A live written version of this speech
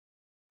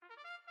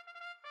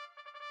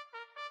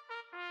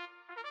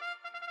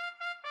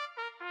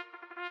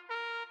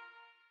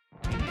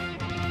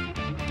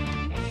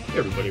Hey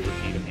everybody,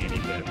 Rick Needham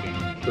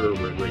handicapping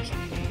thoroughbred racing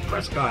from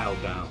Presque Isle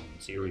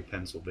Downs, Erie,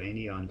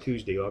 Pennsylvania on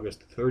Tuesday,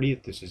 August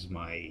 30th. This is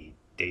my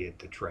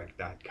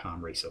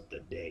dayatthetrack.com race of the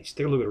day. Let's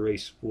take a look at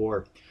race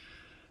 4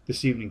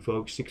 this evening,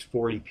 folks.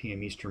 6:40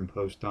 p.m. Eastern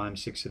Post Time,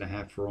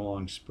 6.5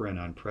 furlong sprint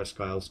on Presque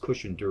Isle's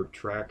cushion dirt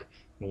track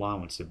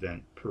allowance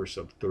event. Purse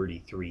of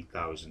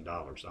 $33,000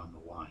 on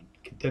the line.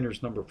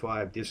 Contenders: number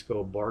 5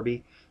 Disco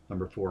Barbie,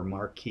 number 4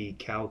 Marquis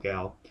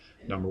Calgal,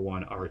 number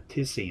 1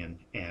 Artisan,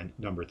 and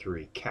number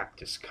 3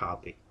 Cactus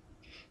Copy.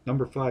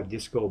 Number 5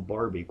 Disco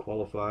Barbie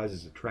qualifies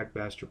as a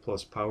Trackmaster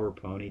Plus Power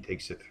Pony,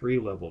 takes a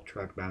 3-level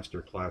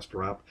Trackmaster class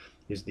drop,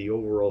 is the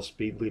overall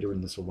speed leader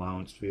in this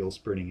allowance field,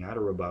 sprinting at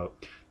or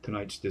about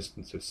tonight's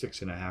distance of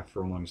 6.5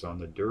 furlongs on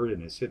the dirt,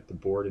 and has hit the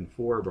board in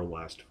 4 of her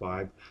last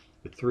 5,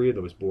 with 3 of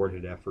those board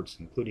hit efforts,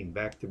 including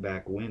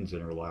back-to-back wins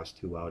in her last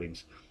 2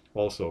 outings,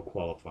 also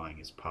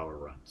qualifying as power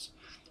runs.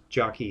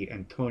 Jockey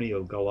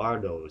Antonio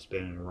Gallardo has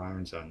been in her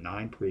irons on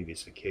 9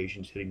 previous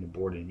occasions, hitting the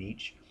board in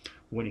each,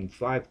 winning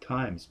 5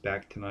 times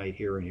back tonight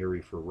here in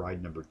Erie for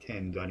ride number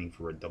 10, gunning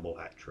for a double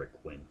hat trick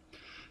win.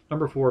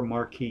 Number 4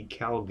 Marquis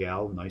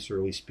Calgal, nice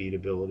early speed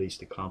abilities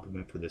to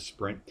complement for the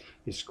sprint,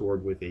 is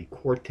scored with a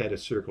quartet of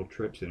circle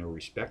trips in her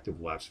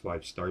respective last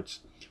 5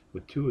 starts,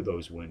 with 2 of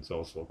those wins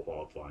also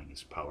qualifying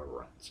as power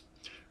runs.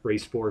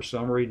 Race 4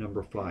 summary: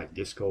 number 5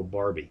 Disco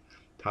Barbie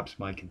tops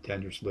my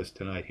contenders list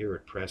tonight here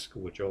at Presque,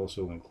 which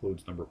also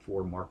includes number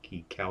 4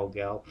 Marquis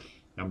Calgal,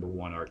 number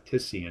 1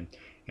 Artisan,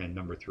 and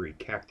number 3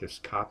 Cactus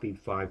Copy.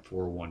 5,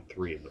 4, 1,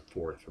 3 in the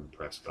 4th from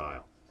Presque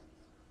Isle.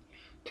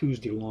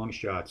 Tuesday long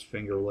shots,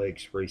 Finger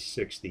Lakes, race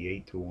 6, the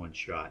 8-to-1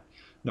 shot.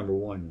 Number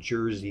 1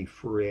 Jersey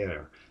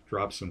Frere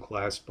drops some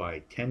class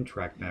by 10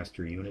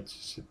 Trackmaster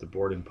units, hit the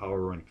board in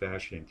power run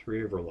fashion in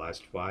 3 of her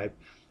last 5,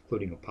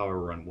 including a power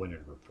run win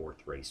in her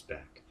 4th race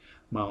back.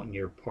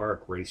 Mountaineer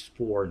Park, race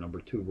 4,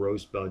 number 2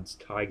 Rosebud's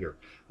Tiger,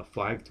 a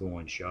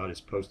 5-to-1 shot, has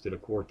posted a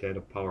quartet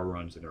of power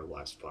runs in her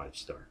last 5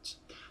 starts.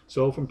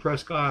 So from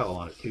Presque Isle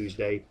on a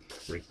Tuesday,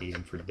 Rick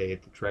Needham for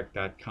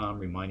dayatthetrack.com,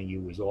 reminding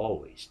you as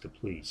always to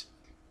please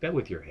bet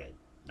with your head,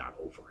 not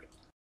over it.